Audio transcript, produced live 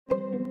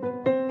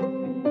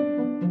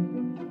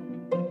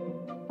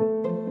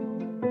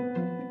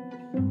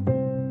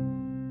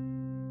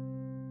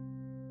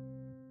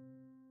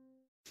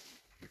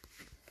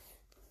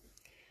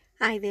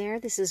Hi there,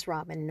 this is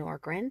Robin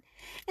Norgren,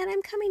 and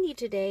I'm coming to you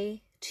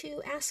today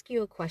to ask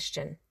you a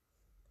question.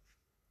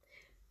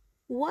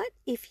 What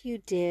if you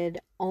did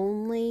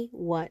only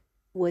what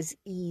was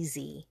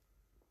easy?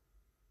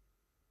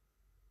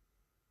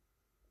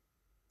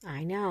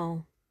 I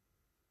know.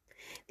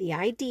 The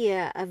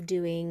idea of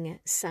doing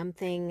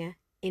something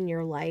in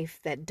your life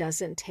that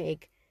doesn't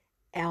take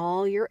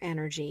all your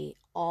energy,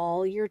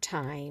 all your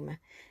time,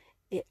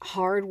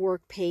 hard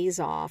work pays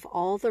off,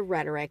 all the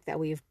rhetoric that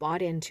we've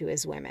bought into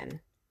as women.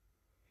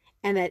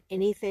 And that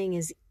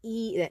anything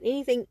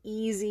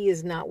easy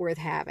is not worth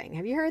having.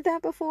 Have you heard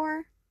that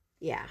before?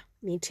 Yeah,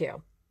 me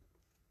too.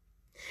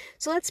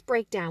 So let's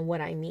break down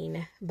what I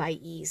mean by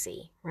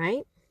easy,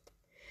 right?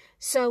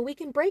 So we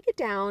can break it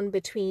down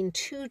between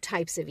two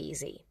types of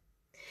easy.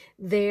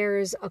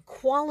 There's a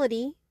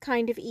quality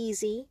kind of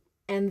easy,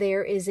 and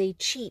there is a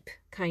cheap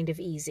kind of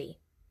easy.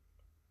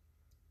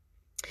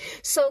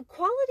 So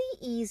quality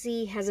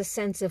easy has a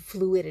sense of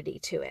fluidity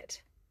to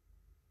it.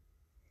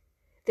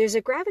 There's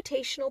a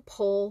gravitational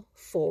pull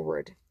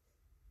forward.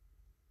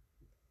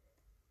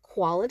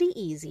 Quality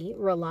easy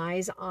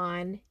relies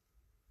on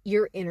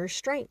your inner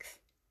strength.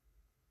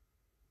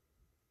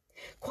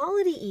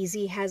 Quality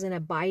easy has an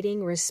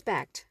abiding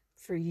respect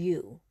for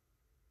you.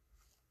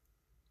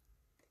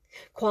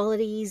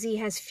 Quality easy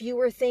has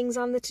fewer things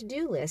on the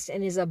to-do list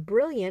and is a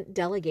brilliant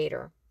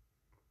delegator.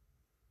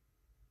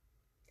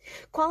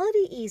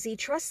 Quality easy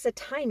trusts the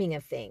timing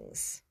of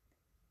things.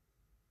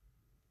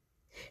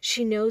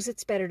 She knows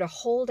it's better to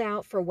hold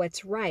out for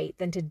what's right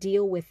than to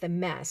deal with the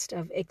mess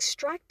of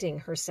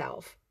extracting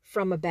herself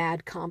from a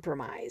bad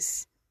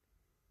compromise.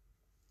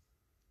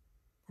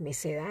 Let me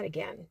say that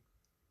again.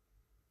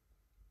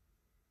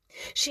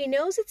 She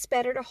knows it's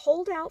better to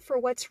hold out for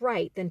what's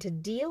right than to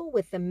deal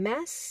with the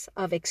mess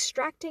of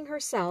extracting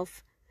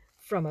herself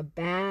from a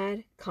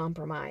bad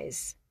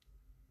compromise.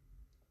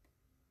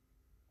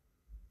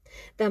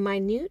 The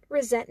minute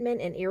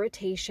resentment and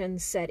irritation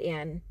set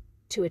in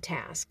to a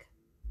task,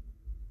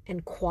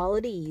 and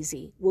quality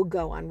easy will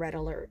go on red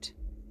alert.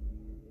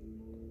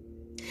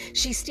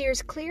 She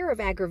steers clear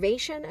of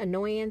aggravation,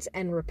 annoyance,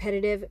 and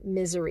repetitive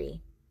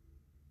misery.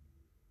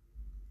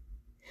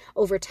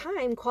 Over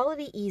time,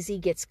 quality easy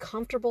gets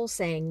comfortable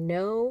saying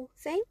no,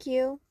 thank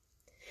you,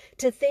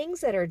 to things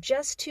that are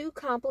just too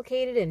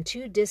complicated and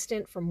too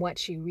distant from what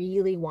she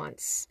really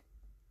wants.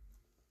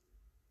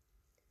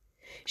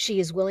 She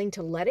is willing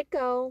to let it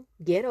go,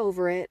 get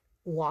over it,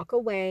 walk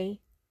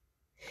away,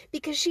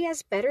 because she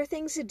has better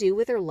things to do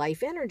with her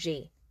life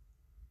energy.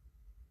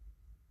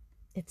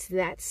 It's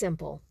that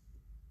simple.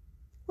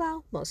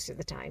 Well, most of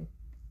the time.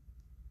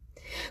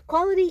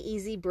 Quality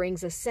easy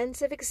brings a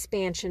sense of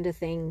expansion to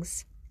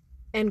things,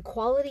 and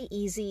quality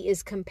easy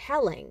is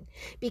compelling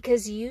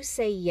because you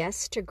say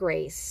yes to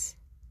grace.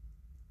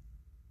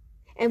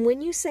 And when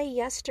you say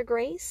yes to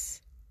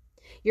grace,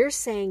 you're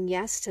saying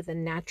yes to the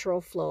natural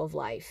flow of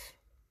life.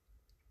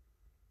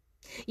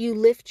 You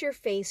lift your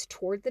face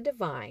toward the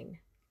divine,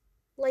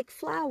 like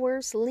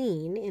flowers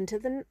lean into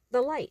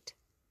the light.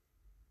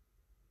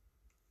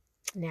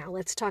 Now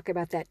let's talk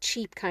about that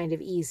cheap kind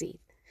of easy,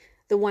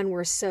 the one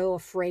we're so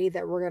afraid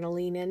that we're going to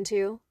lean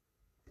into.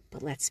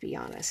 But let's be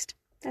honest,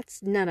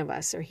 none of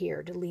us are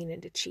here to lean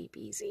into cheap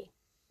easy.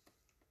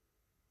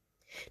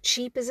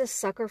 Cheap is a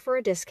sucker for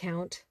a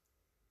discount.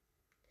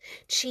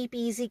 Cheap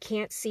easy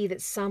can't see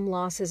that some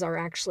losses are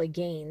actually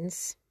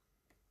gains.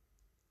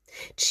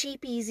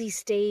 Cheap easy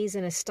stays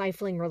in a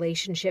stifling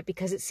relationship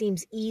because it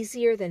seems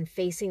easier than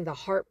facing the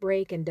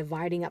heartbreak and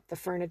dividing up the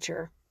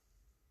furniture.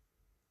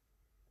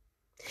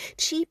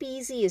 Cheap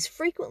easy is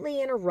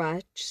frequently in a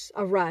rush,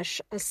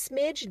 a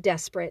smidge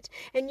desperate,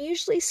 and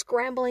usually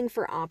scrambling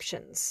for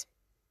options.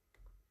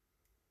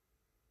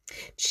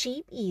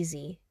 Cheap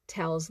easy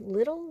tells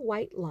little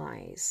white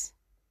lies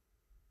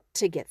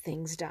to get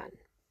things done.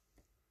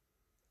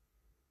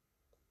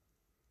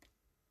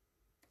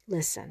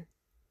 Listen,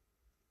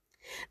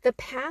 the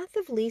path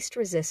of least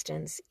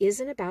resistance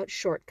isn't about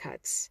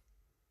shortcuts,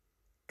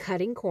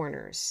 cutting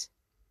corners,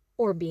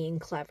 or being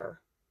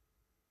clever.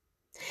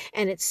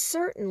 And it's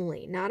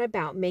certainly not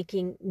about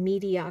making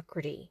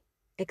mediocrity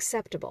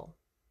acceptable.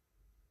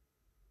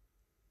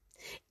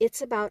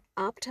 It's about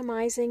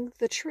optimizing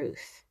the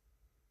truth.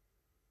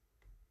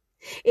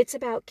 It's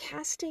about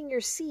casting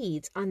your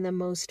seeds on the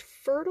most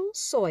fertile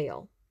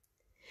soil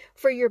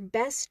for your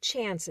best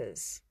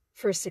chances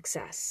for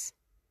success.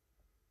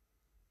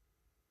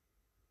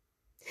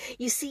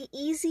 You see,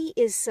 easy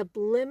is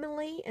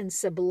subliminally and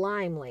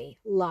sublimely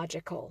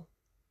logical.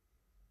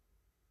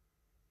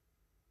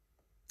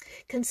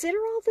 Consider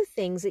all the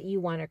things that you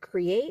want to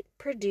create,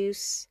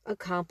 produce,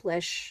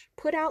 accomplish,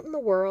 put out in the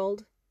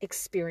world,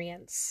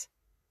 experience.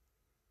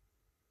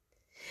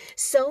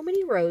 So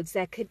many roads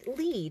that could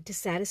lead to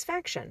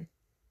satisfaction.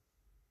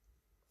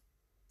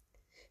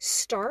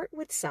 Start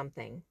with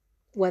something,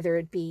 whether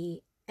it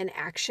be an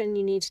action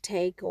you need to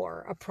take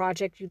or a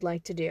project you'd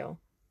like to do,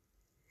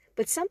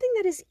 but something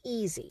that is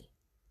easy,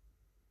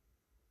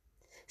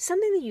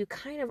 something that you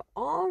kind of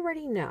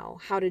already know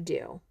how to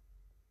do.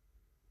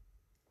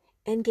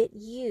 and get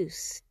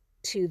used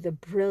to the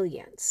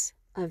brilliance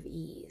of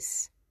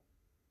ease.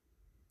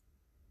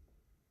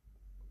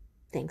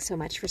 Thanks so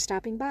much for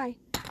stopping by.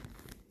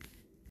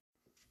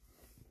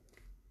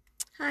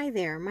 Hi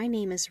there, my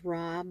name is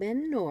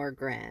Robin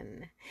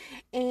Norgren,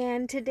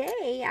 and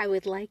today I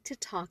would like to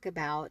talk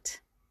about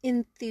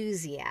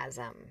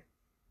enthusiasm.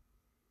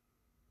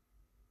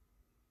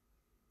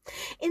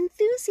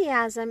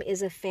 Enthusiasm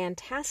is a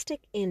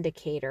fantastic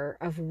indicator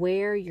of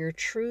where your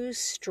true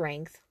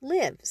strength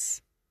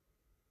lives.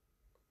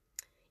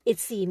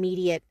 It's the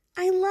immediate,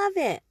 "I love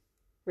it"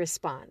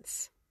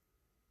 response.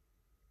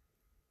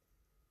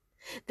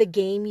 The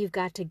game you've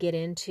got to get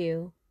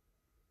into,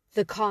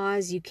 the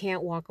cause you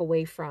can't walk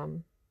away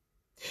from,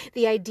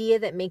 the idea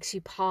that makes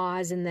you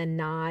pause and then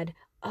nod,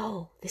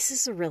 "Oh, this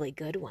is a really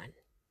good one."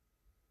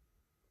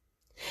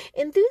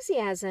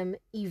 Enthusiasm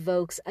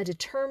evokes a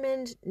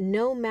determined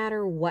no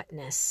matter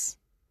whatness.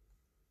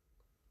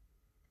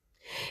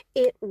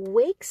 It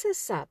wakes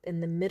us up in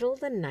the middle of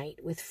the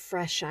night with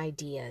fresh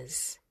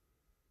ideas.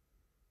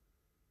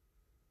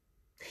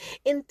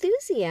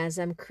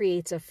 Enthusiasm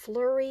creates a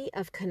flurry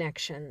of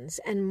connections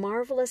and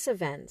marvelous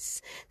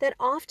events that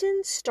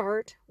often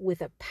start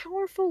with a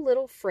powerful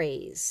little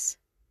phrase.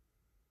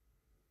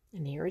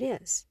 And here it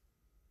is.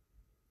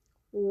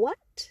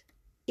 What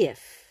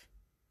if?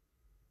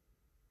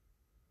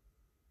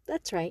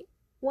 That's right.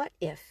 What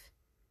if?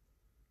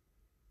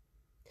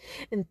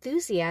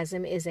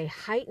 Enthusiasm is a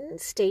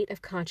heightened state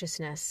of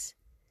consciousness,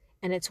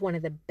 and it's one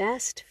of the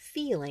best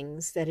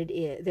feelings that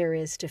there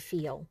is to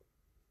feel.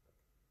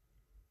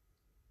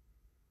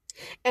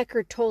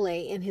 Eckhart Tolle,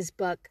 in his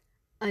book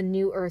A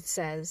New Earth,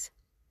 says,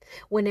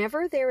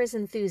 "Whenever there is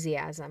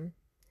enthusiasm,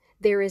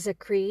 there is a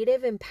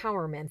creative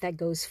empowerment that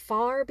goes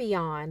far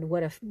beyond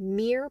what a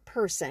mere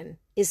person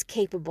is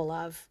capable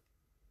of."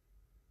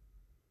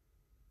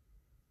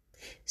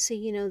 So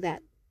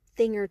that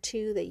thing or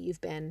two that you've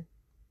been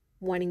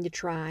wanting to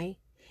try,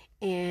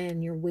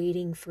 and you're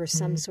waiting for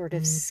some sort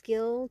of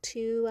skill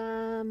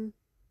to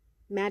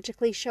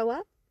magically show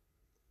up?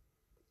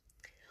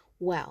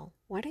 Well,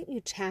 why don't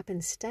you tap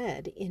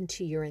instead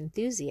into your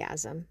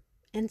enthusiasm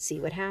and see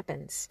what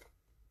happens?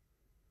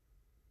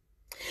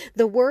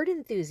 The word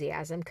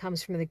enthusiasm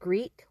comes from the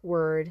Greek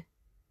word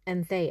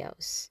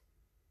entheos,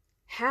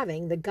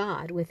 having the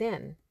God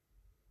within.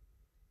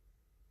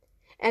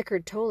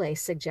 Eckhart Tolle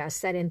suggests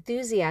that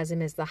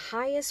enthusiasm is the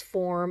highest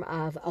form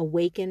of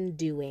awakened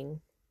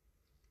doing.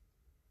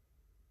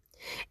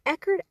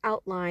 Eckhart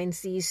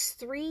outlines these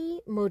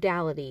three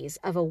modalities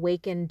of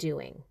awakened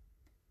doing: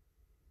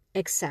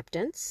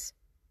 acceptance,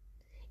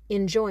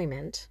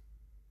 enjoyment,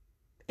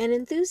 and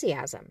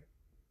enthusiasm.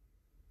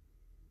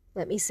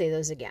 Let me say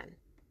those again.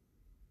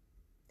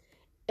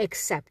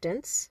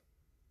 Acceptance,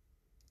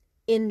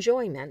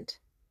 enjoyment,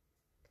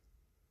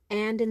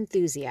 and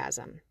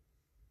enthusiasm.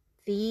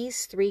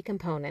 These three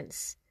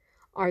components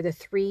are the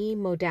three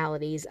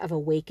modalities of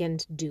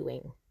awakened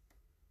doing.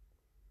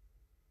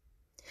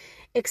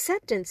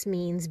 Acceptance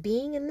means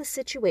being in the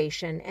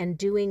situation and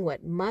doing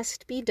what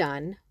must be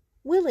done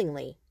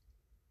willingly.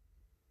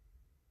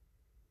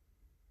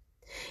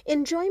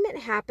 Enjoyment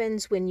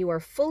happens when you are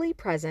fully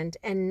present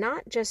and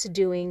not just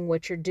doing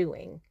what you're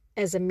doing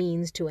as a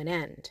means to an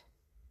end.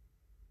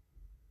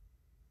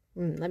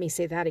 Let me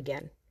say that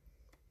again.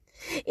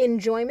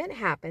 Enjoyment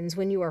happens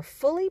when you are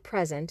fully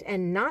present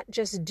and not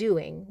just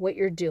doing what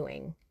you're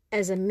doing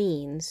as a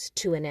means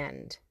to an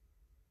end.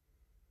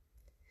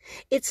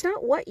 It's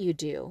not what you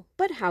do,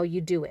 but how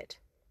you do it.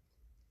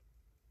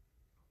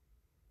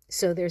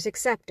 So there's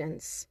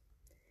acceptance,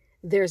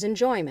 there's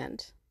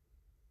enjoyment,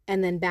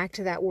 and then back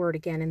to that word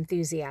again,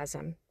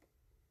 enthusiasm.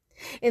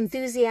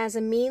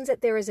 Enthusiasm means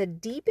that there is a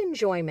deep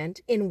enjoyment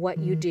in what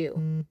you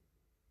do,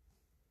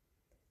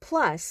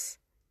 plus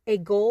a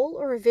goal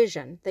or a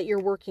vision that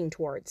you're working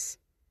towards.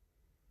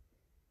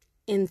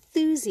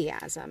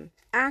 Enthusiasm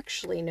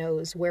actually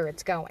knows where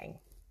it's going.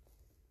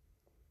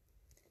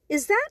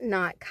 Is that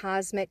not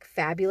cosmic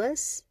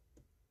fabulous?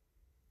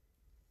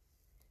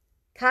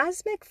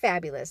 Cosmic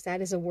fabulous, that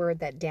is a word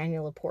that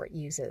Danielle Laporte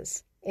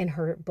uses in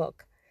her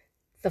book,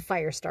 The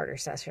Firestarter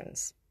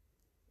Sessions.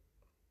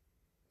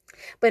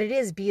 But it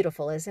is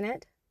beautiful, isn't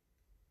it?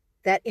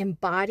 That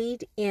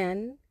embodied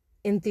in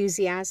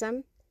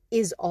enthusiasm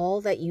is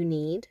all that you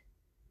need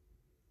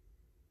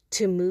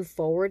to move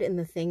forward in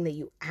the thing that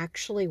you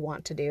actually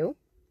want to do.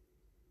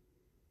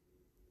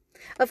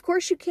 Of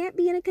course, you can't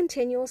be in a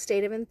continual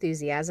state of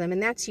enthusiasm,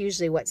 and that's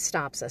usually what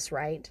stops us,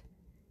 right?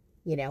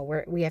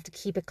 We have to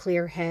keep a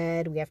clear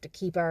head. We have to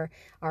keep a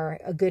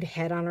good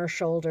head on our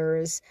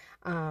shoulders.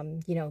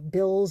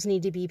 Bills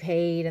need to be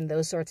paid and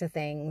those sorts of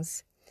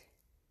things.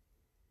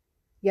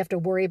 You have to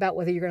worry about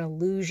whether you're going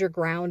to lose your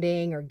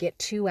grounding or get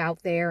too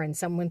out there and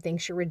someone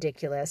thinks you're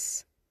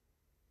ridiculous.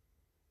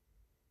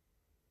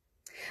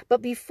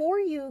 But before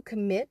you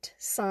commit,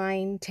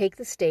 sign, take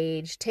the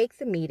stage, take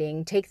the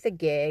meeting, take the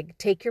gig,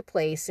 take your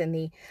place in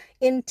the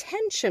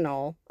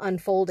intentional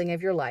unfolding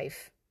of your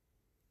life,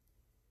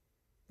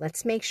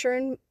 let's make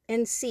sure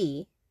and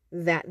see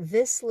that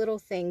this little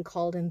thing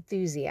called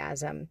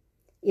enthusiasm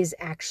is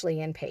actually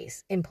in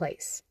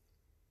place.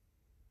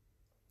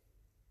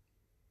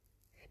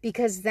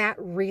 Because that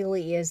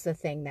really is the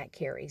thing that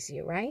carries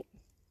you, right?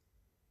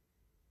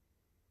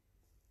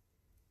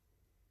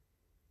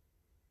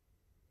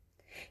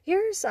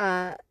 Here's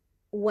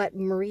what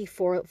Marie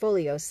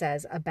Forleo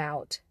says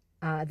about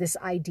this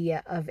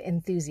idea of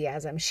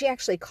enthusiasm. She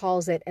actually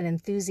calls it an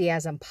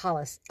enthusiasm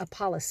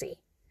policy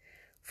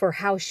for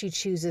how she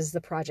chooses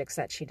the projects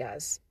that she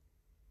does.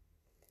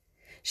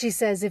 She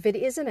says, if it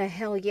isn't a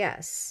hell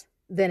yes,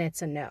 then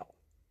it's a no.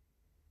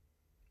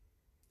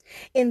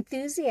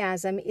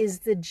 Enthusiasm is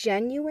the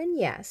genuine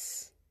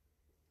yes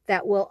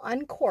that will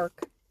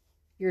uncork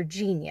your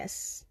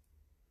genius,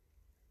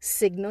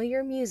 signal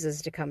your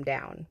muses to come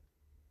down,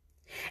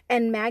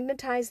 and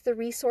magnetize the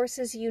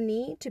resources you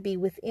need to be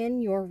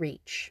within your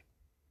reach.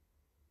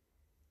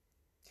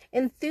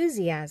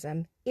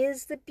 Enthusiasm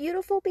is the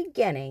beautiful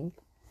beginning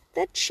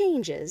that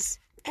changes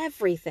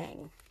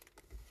everything.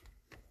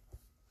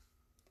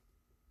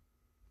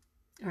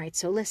 All right,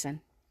 so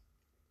listen.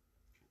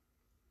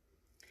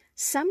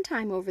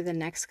 Sometime over the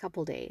next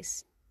couple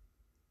days,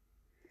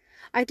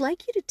 I'd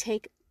like you to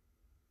take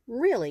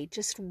really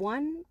just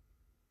 1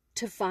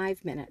 to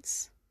 5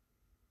 minutes.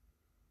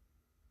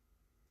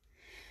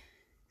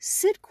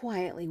 Sit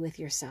quietly with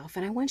yourself,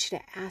 and I want you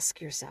to ask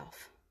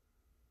yourself,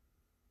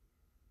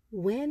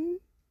 when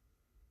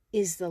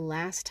is the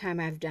last time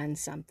I've done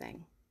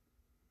something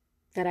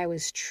that I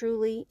was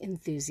truly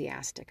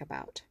enthusiastic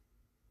about?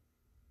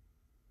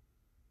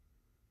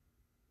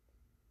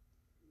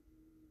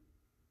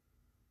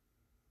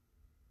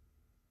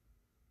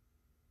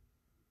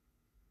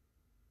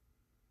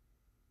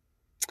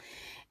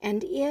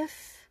 And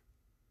if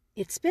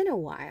it's been a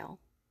while,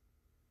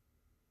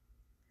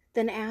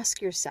 then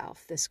ask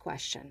yourself this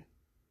question.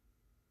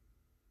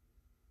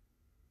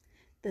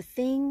 The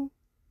thing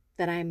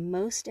that I'm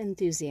most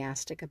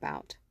enthusiastic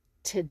about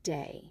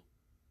today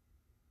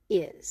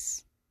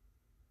is.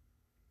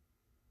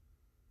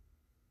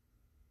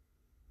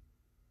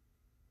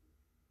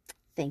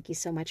 Thank you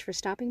so much for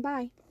stopping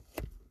by.